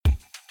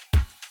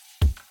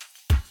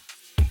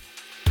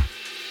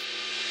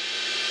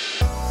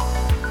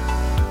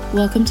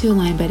Welcome to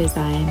Align by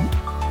Design.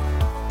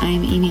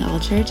 I'm Amy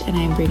Allchurch, and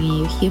I'm bringing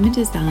you human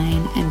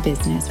design and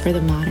business for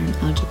the modern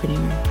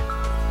entrepreneur.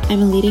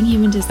 I'm a leading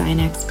human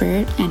design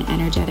expert and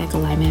energetic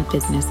alignment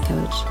business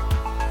coach.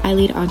 I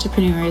lead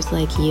entrepreneurs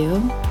like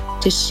you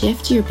to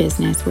shift your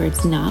business where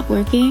it's not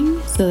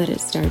working so that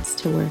it starts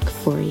to work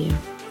for you.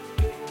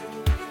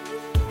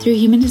 Through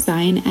human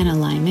design and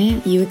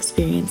alignment, you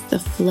experience the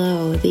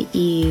flow, the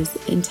ease,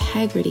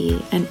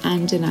 integrity, and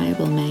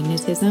undeniable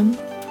magnetism,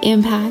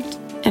 impact,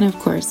 and of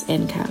course,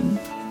 income.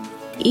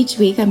 Each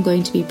week, I'm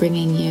going to be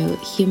bringing you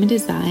human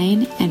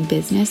design and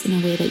business in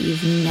a way that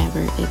you've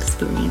never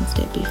experienced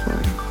it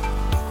before.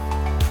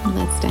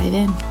 Let's dive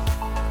in.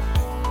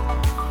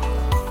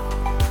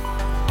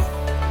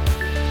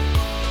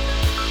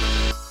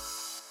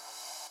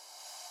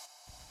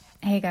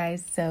 Hey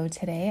guys, so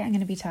today I'm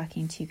going to be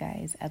talking to you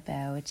guys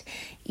about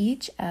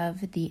each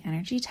of the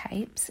energy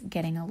types,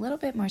 getting a little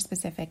bit more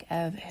specific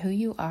of who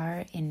you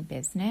are in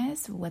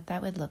business, what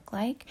that would look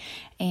like,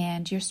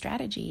 and your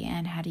strategy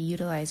and how to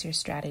utilize your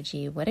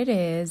strategy, what it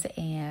is,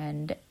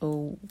 and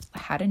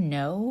how to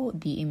know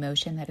the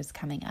emotion that is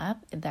coming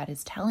up that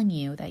is telling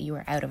you that you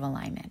are out of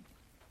alignment.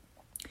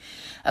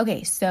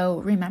 Okay, so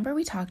remember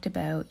we talked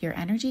about your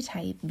energy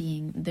type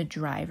being the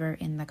driver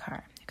in the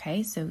car.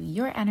 Okay, so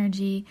your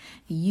energy,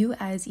 you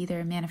as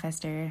either a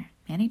manifestor,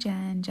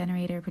 Mani-Gen,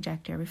 generator,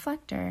 projector,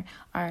 reflector,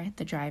 are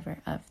the driver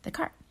of the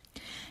car.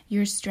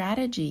 Your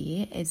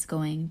strategy is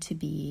going to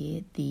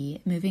be the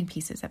moving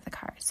pieces of the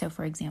car. So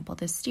for example,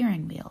 the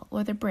steering wheel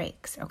or the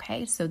brakes,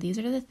 okay? So these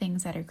are the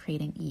things that are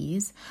creating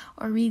ease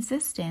or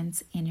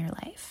resistance in your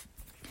life.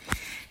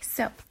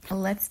 So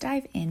let's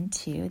dive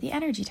into the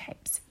energy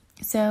types.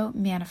 So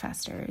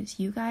manifestors,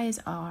 you guys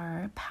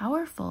are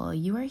powerful.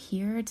 You are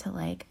here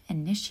to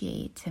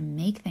initiate, to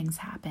make things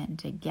happen,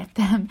 to get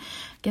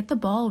the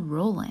ball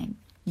rolling.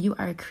 You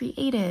are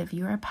creative,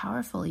 you are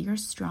powerful, you're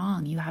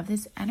strong. You have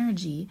this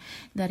energy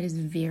that is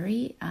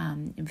very,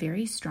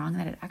 very strong,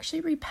 that it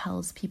actually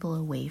repels people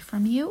away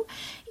from you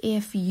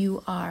if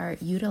you are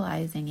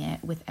utilizing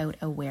it without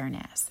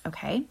awareness,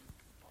 okay?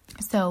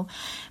 So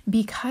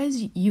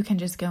because you can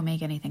just go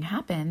make anything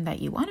happen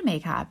that you want to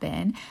make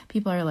happen,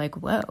 people are like,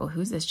 whoa,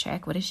 who's this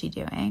chick? What is she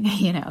doing?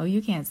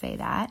 You can't say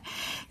that.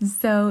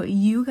 So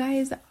you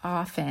guys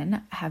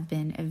often have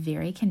been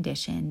very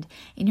conditioned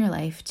in your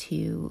life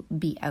to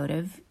be out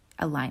of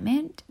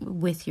alignment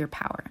with your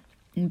power.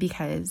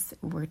 Because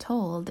we're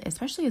told,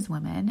 especially as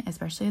women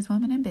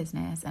in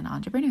business and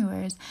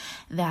entrepreneurs,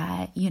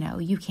 that,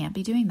 you can't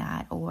be doing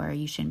that, or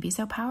you shouldn't be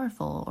so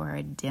powerful, or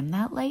dim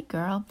that light,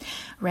 girl,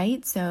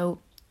 right? So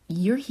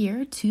you're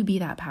here to be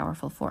that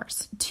powerful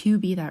force, to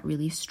be that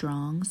really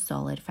strong,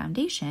 solid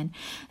foundation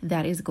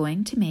that is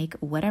going to make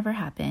whatever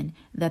happen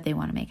that they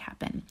want to make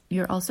happen.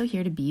 You're also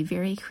here to be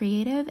very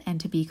creative and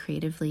to be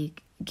creatively,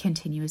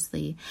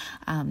 continuously,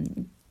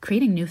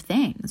 creating new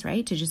things,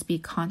 right? To just be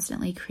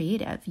constantly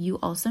creative. You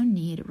also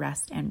need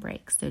rest and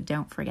breaks, so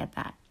don't forget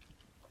that.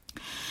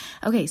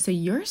 Okay, so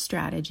your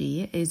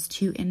strategy is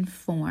to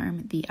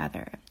inform the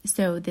other.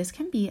 So this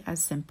can be as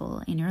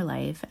simple in your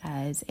life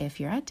as if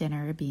you're at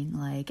dinner being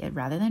like,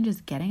 rather than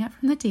just getting up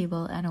from the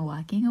table and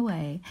walking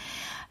away,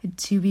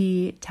 to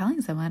be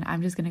telling someone,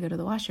 I'm just going to go to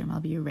the washroom, I'll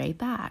be right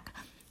back.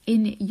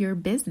 In your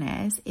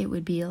business, it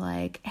would be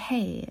like,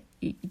 hey,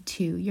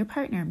 to your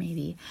partner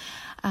maybe,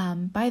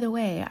 by the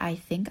way, I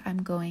think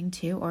I'm going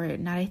to, or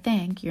not I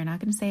think, you're not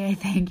going to say I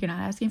think, you're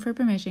not asking for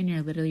permission,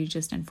 you're literally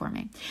just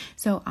informing.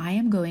 So I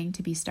am going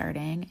to be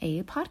starting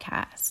a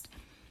podcast.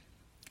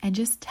 And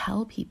just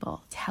tell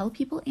people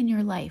in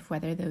your life,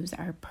 whether those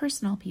are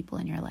personal people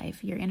in your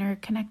life, your inner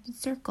connected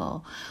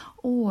circle,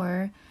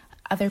 or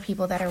other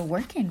people that are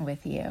working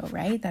with you,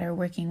 right? That are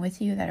working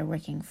with you, that are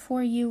working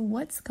for you,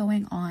 what's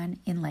going on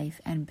in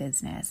life and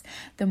business.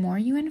 The more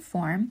you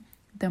inform,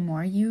 the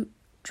more you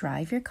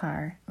drive your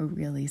car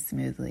really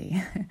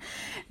smoothly.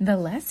 The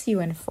less you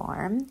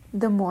inform,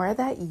 the more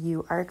that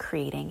you are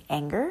creating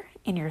anger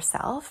in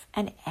yourself,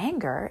 and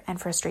anger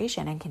and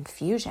frustration and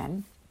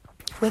confusion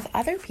with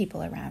other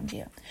people around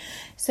you.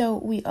 So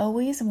we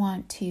always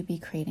want to be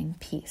creating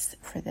peace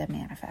for the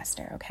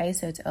manifestor, okay?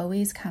 So it's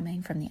always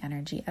coming from the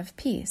energy of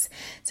peace.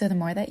 So the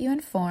more that you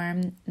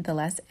inform, the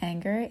less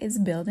anger is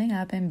building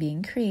up and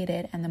being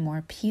created, and the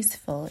more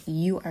peaceful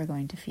you are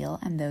going to feel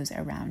and those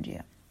around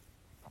you.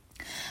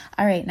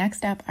 All right,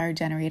 next up are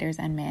generators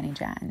and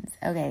Mani-Gens.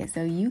 Okay,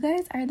 so you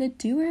guys are the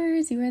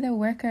doers, you are the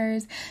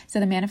workers. So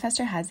the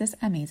manifestor has this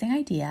amazing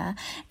idea,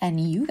 and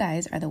you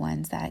guys are the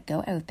ones that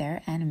go out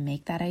there and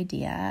make that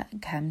idea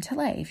come to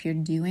life. You're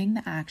doing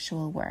the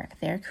actual work.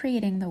 They're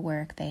creating the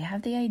work. They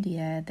have the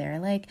idea.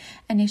 They're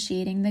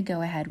initiating the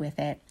go ahead with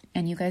it,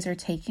 and you guys are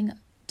taking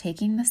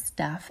the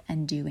stuff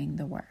and doing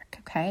the work,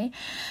 okay?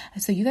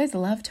 So you guys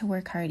love to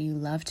work hard. You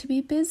love to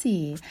be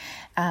busy.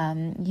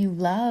 You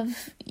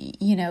love,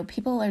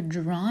 people are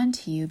drawn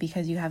to you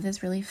because you have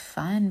this really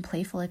fun,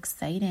 playful,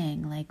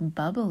 exciting,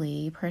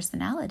 bubbly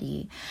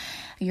personality.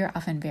 You're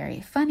often very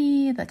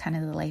funny, the kind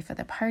of the life of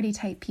the party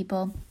type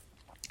people.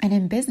 And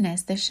in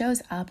business, this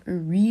shows up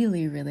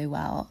really, really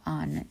well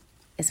on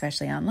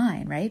especially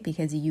online, right?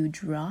 Because you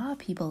draw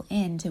people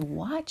in to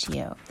watch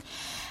you.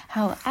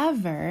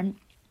 However,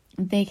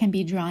 they can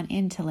be drawn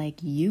into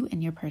like you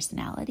and your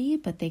personality,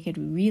 but they could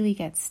really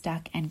get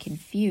stuck and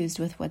confused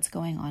with what's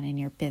going on in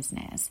your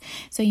business.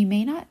 So you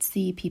may not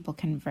see people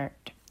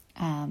convert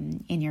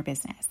in your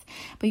business,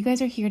 but you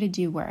guys are here to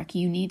do work.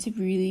 You need to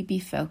really be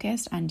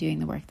focused on doing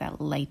the work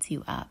that lights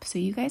you up. So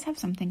you guys have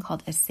something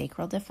called a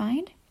sacral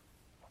defined,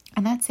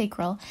 and that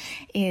sacral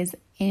is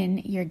in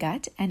your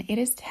gut, and it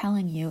is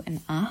telling you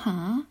an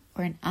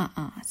or an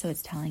So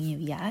it's telling you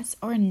yes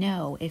or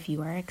no if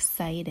you are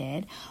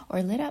excited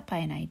or lit up by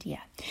an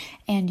idea.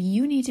 And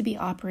you need to be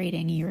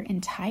operating your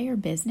entire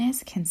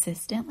business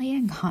consistently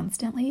and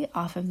constantly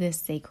off of this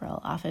sacral,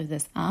 off of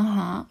this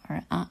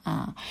or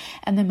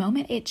And the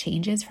moment it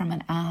changes from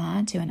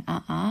an to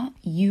an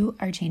you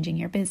are changing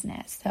your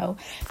business. So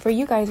for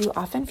you guys, you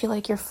often feel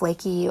like you're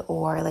flaky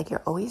or like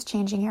you're always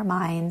changing your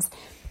minds,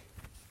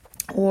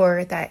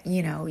 or that,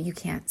 you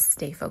can't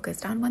stay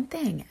focused on one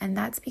thing. And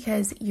that's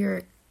because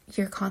you're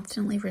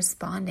constantly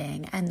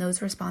responding, and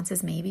those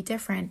responses may be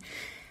different,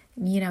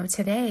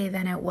 today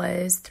than it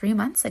was 3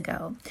 months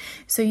ago.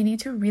 So you need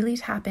to really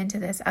tap into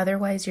this.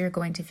 Otherwise, you're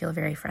going to feel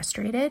very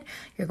frustrated.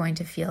 You're going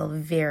to feel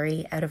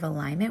very out of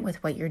alignment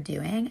with what you're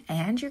doing,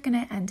 and you're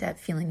going to end up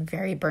feeling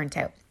very burnt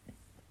out,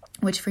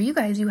 which for you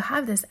guys, you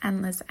have this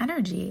endless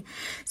energy.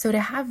 So to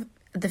have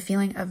the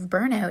feeling of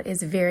burnout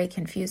is very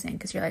confusing,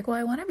 because you're like, well,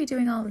 I want to be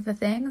doing all of the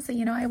things,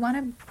 I want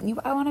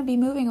to be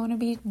moving, I want to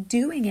be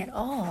doing it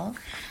all,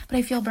 but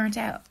I feel burnt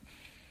out.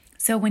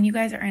 So when you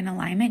guys are in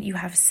alignment, you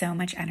have so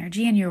much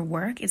energy, and your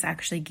work is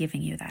actually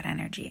giving you that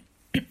energy.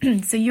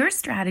 So your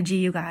strategy,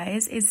 you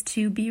guys, is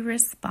to be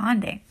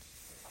responding.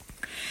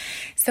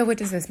 So what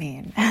does this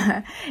mean?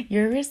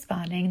 You're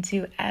responding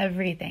to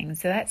everything.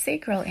 So that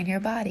sacral in your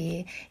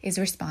body is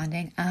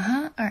responding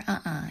or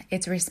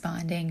It's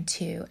responding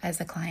to, as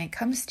a client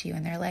comes to you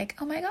and they're like,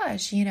 oh my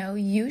gosh,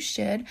 you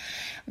should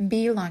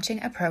be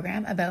launching a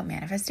program about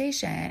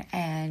manifestation.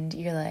 And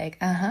you're like,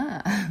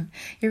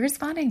 You're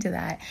responding to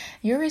that.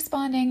 You're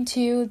responding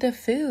to the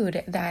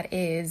food that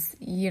is,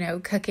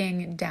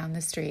 cooking down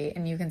the street,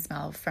 and you can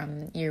smell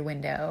from your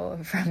window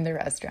from the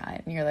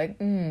restaurant. And you're like,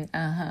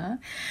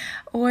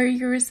 Or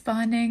you're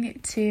responding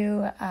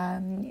to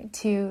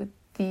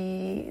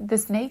the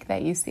snake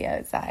that you see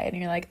outside,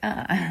 and you're like,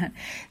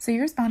 So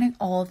you're responding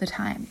all the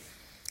time.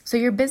 So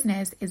your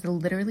business is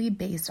literally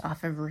based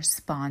off of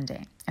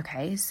responding.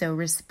 Okay. So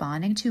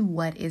responding to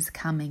what is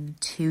coming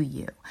to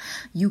you.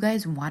 You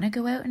guys want to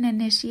go out and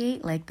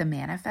initiate like the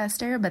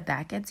manifester, but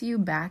that gets you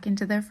back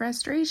into the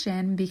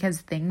frustration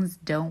because things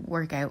don't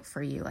work out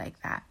for you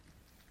like that.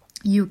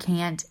 You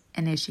can't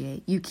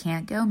initiate. You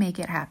can't go make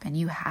it happen.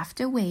 You have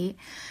to wait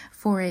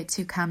for it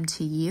to come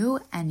to you,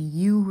 and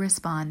you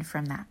respond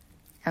from that.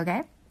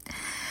 Okay?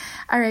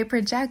 All right,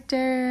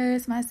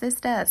 projectors, my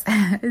sisters.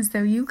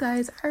 So you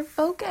guys are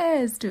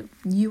focused.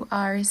 You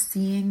are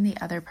seeing the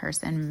other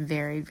person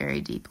very,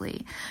 very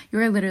deeply. You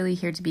are literally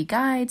here to be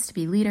guides, to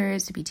be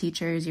leaders, to be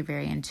teachers. You're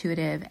very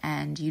intuitive,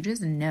 and you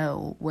just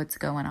know what's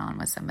going on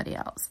with somebody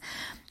else.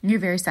 You're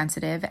very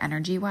sensitive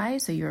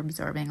energy-wise, so you're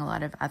absorbing a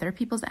lot of other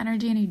people's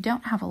energy, and you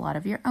don't have a lot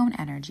of your own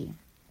energy.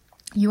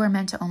 You are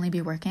meant to only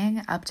be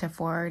working up to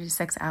 4 to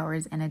 6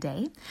 hours in a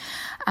day.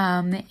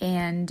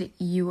 And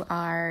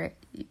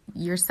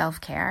your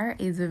self-care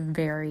is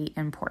very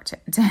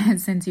important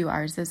since you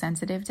are so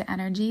sensitive to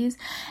energies,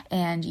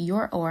 and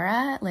your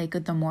aura,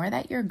 like the more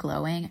that you're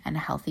glowing and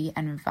healthy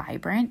and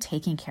vibrant,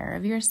 taking care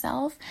of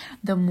yourself,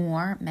 the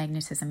more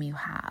magnetism you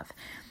have.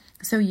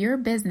 So your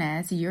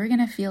business, you're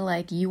going to feel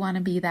like you want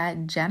to be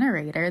that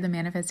generator, the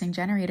manifesting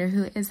generator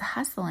who is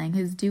hustling,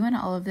 who's doing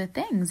all of the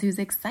things, who's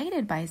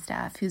excited by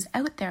stuff, who's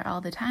out there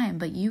all the time,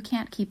 but you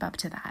can't keep up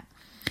to that.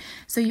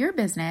 So your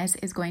business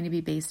is going to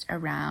be based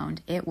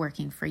around it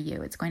working for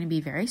you. It's going to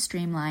be very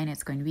streamlined.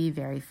 It's going to be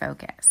very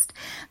focused,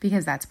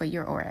 because that's what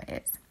your aura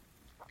is.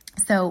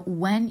 So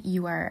when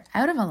you are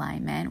out of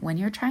alignment, when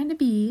you're trying to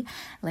be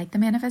like the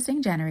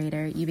manifesting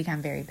generator, you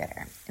become very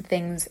bitter.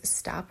 Things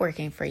stop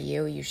working for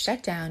you. You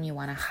shut down. You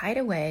want to hide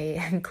away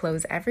and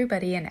close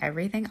everybody and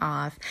everything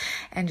off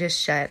and just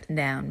shut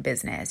down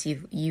business.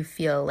 You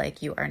feel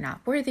like you are not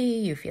worthy.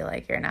 You feel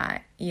like you're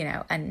not,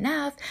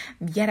 enough.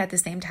 Yet at the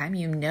same time,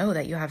 you know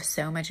that you have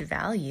so much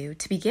value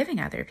to be giving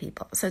other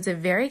people. So it's a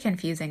very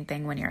confusing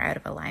thing when you're out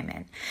of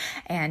alignment,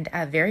 and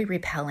a very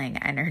repelling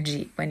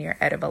energy when you're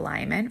out of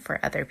alignment for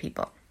other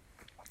people.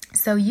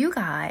 So you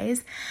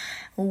guys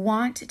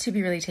want to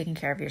be really taking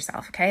care of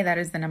yourself. Okay. That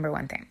is the number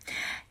one thing.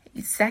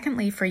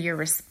 Secondly, for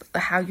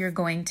how you're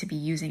going to be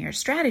using your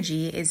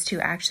strategy is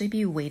to actually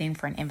be waiting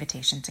for an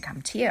invitation to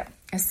come to you.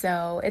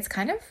 So it's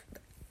kind of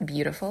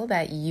beautiful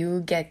that you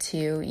get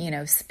to,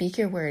 speak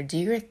your word, do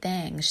your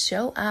thing,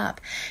 show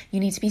up. You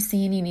need to be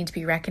seen, you need to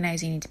be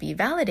recognized, you need to be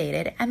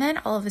validated. And then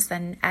all of a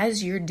sudden,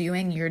 as you're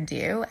doing your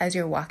do, as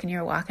you're walking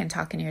your walk and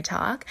talking your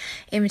talk,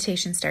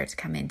 invitations start to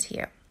come into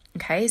you.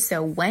 Okay,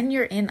 so when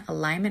you're in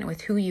alignment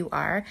with who you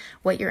are,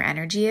 what your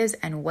energy is,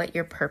 and what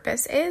your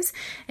purpose is,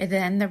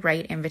 then the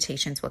right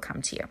invitations will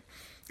come to you.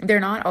 they're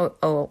not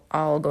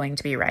all going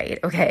to be right,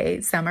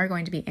 okay? Some are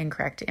going to be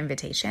incorrect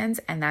invitations,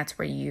 and that's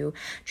where you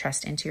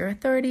trust into your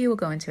authority. We'll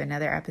go into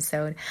another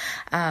episode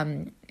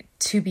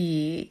to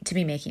be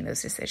making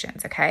those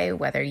decisions, okay?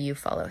 Whether you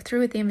follow through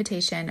with the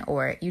invitation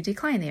or you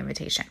decline the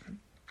invitation.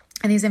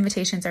 And these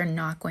invitations are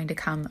not going to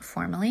come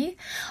formally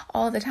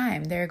all the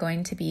time. They're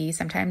going to be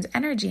sometimes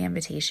energy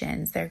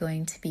invitations. They're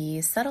going to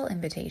be subtle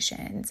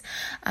invitations.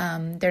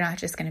 They're not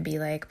just going to be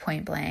like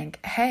point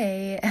blank,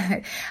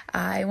 hey,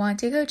 I want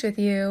to coach with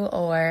you,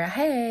 or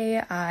hey,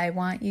 I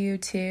want you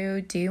to,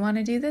 do you want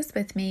to do this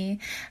with me?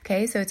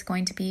 Okay, so it's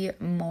going to be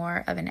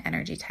more of an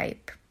energy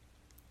type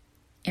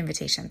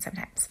invitation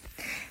sometimes.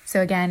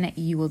 So again,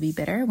 you will be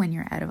bitter when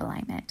you're out of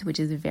alignment, which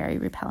is very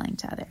repelling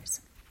to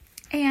others.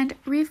 And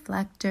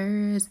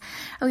reflectors.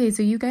 Okay,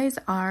 so you guys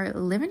are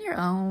living your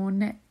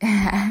own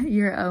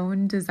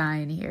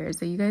design here.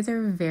 So you guys are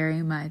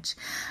very much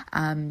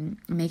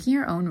making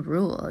your own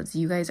rules.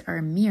 You guys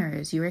are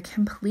mirrors. You are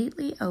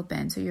completely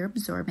open. So you're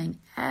absorbing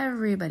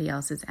everybody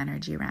else's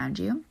energy around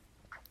you.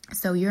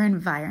 So your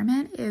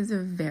environment is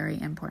very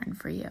important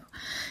for you.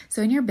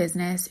 So in your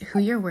business, who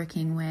you're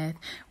working with,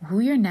 who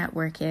your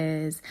network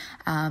is,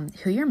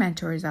 who your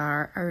mentors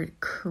are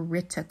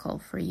critical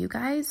for you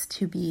guys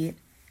to be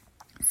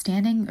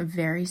standing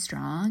very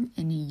strong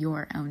in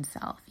your own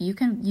self. You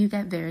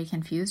get very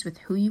confused with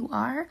who you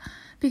are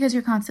because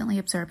you're constantly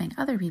absorbing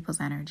other people's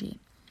energy.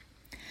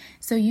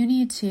 So you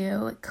need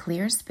to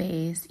clear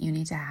space. You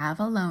need to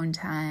have alone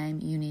time.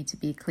 You need to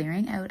be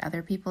clearing out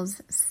other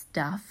people's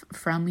stuff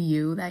from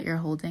you that you're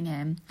holding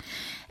in.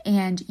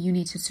 And you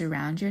need to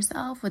surround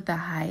yourself with the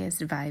highest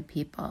vibe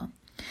people.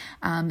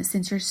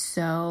 Since you're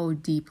so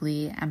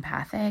deeply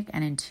empathic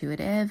and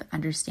intuitive,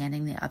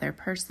 understanding the other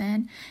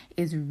person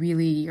is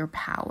really your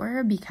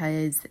power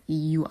because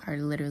you are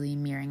literally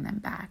mirroring them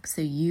back.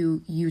 So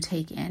you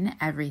take in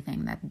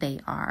everything that they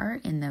are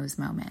in those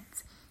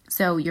moments.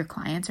 So your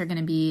clients are going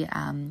to be,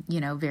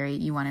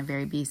 you want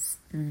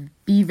to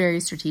be very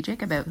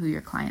strategic about who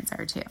your clients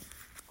are too.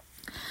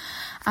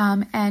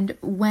 And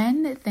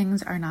when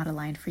things are not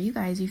aligned for you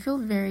guys, you feel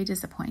very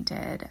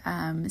disappointed.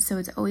 So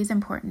it's always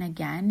important,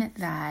 again,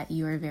 that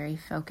you are very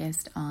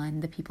focused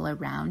on the people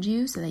around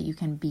you so that you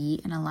can be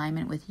in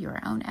alignment with your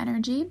own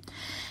energy.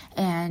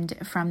 And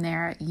from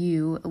there,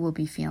 you will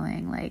be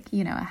feeling like,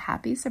 a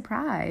happy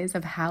surprise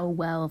of how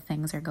well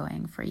things are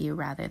going for you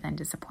rather than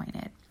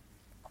disappointed.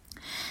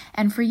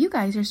 And for you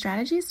guys, your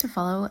strategy is to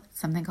follow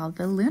something called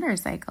the lunar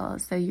cycle.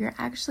 So you're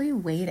actually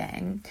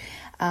waiting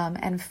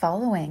and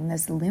following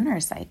this lunar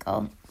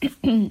cycle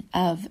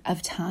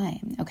of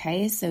time.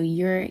 Okay, so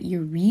you're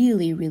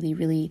really, really,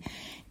 really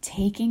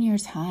taking your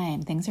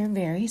time. Things are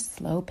very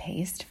slow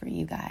paced for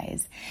you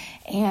guys,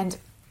 and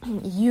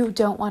you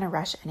don't want to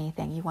rush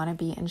anything. You want to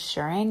be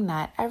ensuring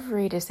that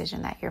every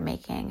decision that you're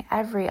making,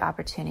 every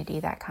opportunity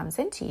that comes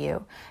into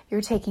you, you're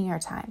taking your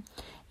time.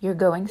 You're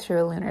going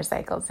through a lunar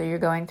cycle. So you're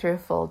going through a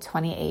full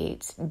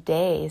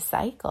 28-day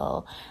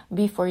cycle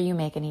before you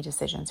make any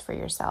decisions for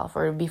yourself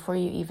or before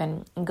you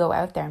even go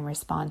out there and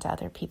respond to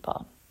other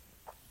people.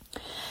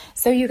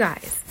 So you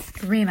guys,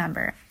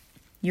 remember,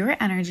 your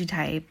energy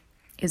type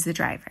is the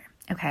driver.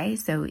 Okay,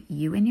 so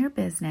you in your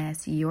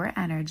business, your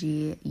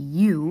energy,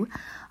 you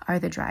are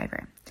the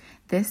driver.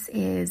 This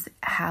is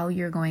how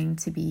you're going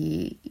to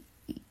be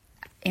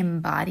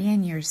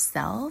embodying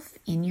yourself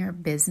in your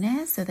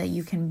business so that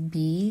you can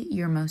be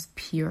your most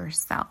pure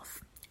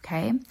self.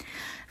 Okay,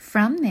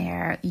 from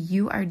there,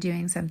 you are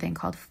doing something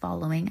called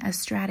following a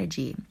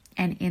strategy.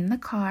 And in the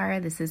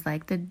car, this is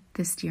like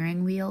the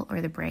steering wheel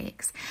or the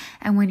brakes.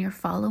 And when you're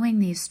following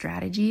these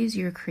strategies,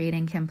 you're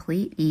creating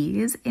complete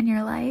ease in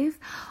your life,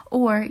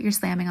 or you're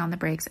slamming on the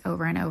brakes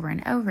over and over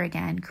and over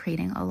again,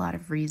 creating a lot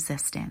of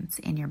resistance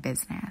in your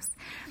business.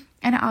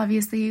 And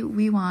obviously,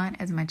 we want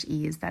as much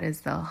ease. That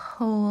is the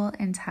whole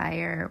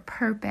entire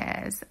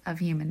purpose of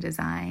human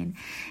design,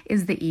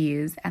 is the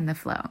ease and the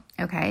flow.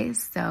 Okay,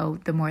 so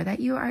the more that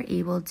you are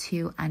able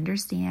to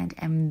understand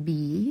and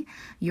be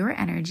your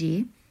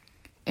energy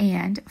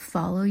and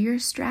follow your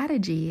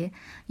strategy,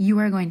 you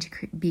are going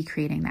to be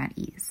creating that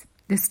ease.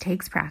 This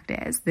takes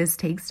practice, this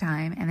takes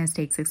time, and this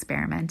takes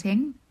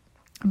experimenting.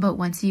 But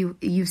once you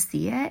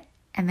see it,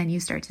 and then you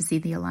start to see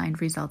the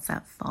aligned results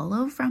that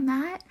follow from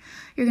that,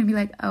 you're going to be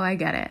like, oh, I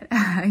get it.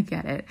 I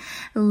get it.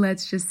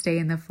 Let's just stay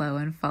in the flow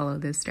and follow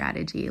this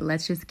strategy.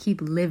 Let's just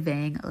keep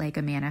living like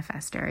a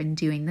manifestor and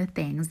doing the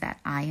things that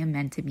I am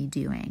meant to be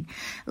doing.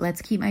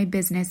 Let's keep my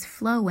business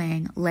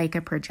flowing like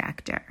a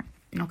projector.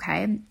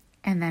 Okay.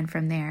 And then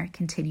from there,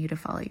 continue to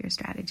follow your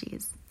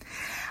strategies.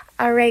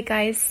 All right,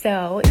 guys.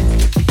 So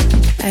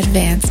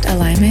advanced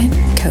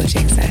alignment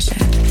coaching session.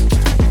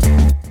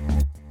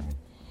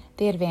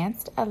 The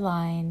Advanced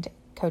Aligned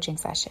Coaching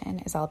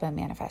Session is all about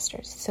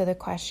manifestors. So the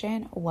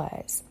question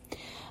was,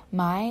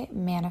 my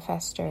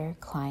manifestor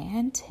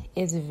client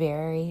is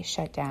very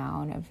shut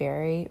down,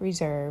 very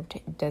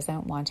reserved,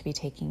 doesn't want to be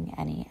taking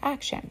any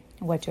action.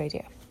 What do I do?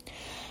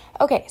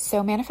 Okay,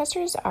 so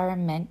manifestors are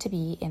meant to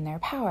be in their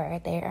power.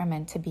 They are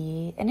meant to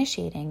be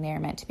initiating. They are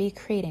meant to be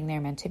creating.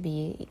 They're meant to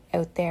be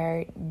out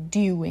there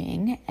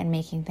doing and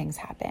making things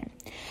happen.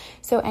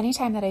 So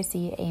anytime that I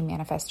see a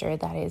manifestor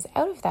that is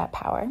out of that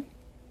power,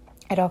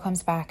 it all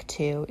comes back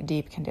to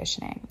deep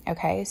conditioning.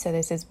 Okay, so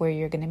this is where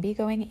you're going to be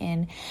going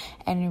in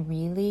and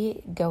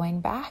really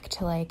going back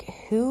to like,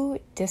 who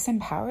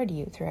disempowered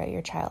you throughout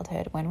your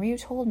childhood? When were you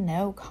told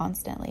no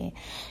constantly?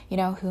 You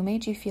know, who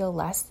made you feel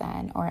less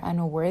than or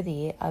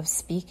unworthy of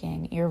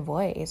speaking your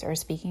voice or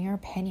speaking your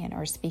opinion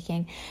or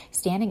standing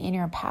in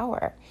your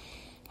power?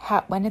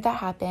 When did that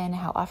happen?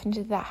 How often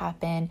did that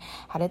happen?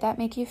 How did that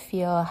make you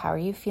feel? How are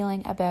you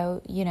feeling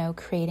about,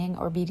 creating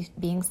or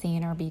being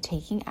seen or be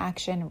taking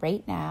action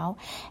right now,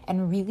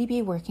 and really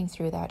be working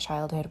through that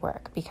childhood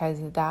work, because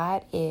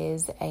that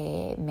is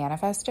a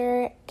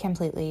manifestor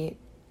completely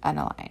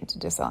unaligned,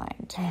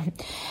 disaligned.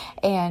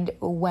 And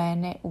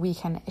when we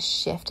can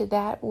shift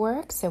that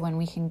work, so when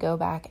we can go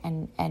back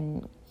and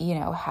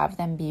have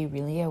them be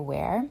really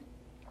aware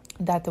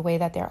that the way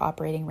that they're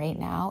operating right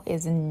now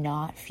is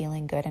not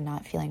feeling good and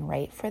not feeling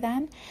right for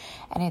them,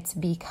 and it's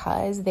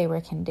because they were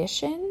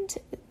conditioned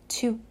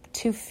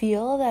to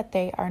feel that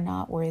they are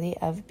not worthy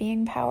of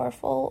being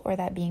powerful, or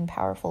that being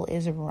powerful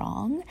is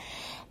wrong,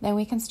 then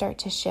we can start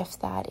to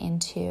shift that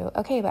into,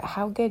 okay, but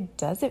how good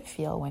does it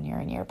feel when you're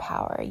in your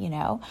power?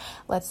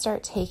 Let's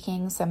start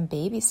taking some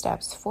baby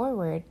steps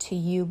forward to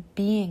you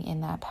being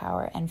in that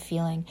power and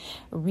feeling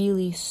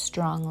really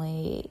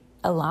strongly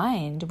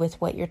aligned with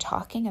what you're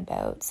talking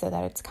about, so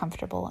that it's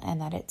comfortable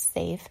and that it's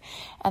safe,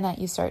 and that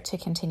you start to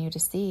continue to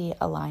see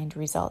aligned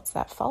results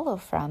that follow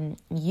from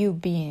you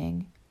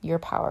being your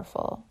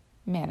powerful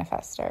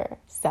manifestor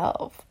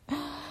self.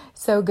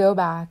 So go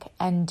back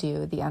and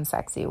do the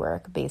unsexy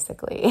work,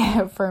 basically,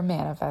 for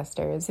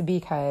manifestors,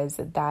 because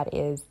that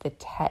is the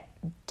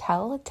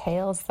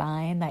telltale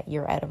sign that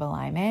you're out of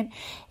alignment,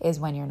 is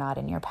when you're not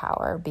in your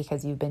power,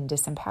 because you've been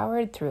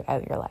disempowered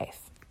throughout your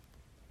life.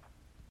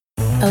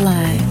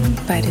 Align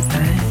by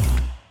design.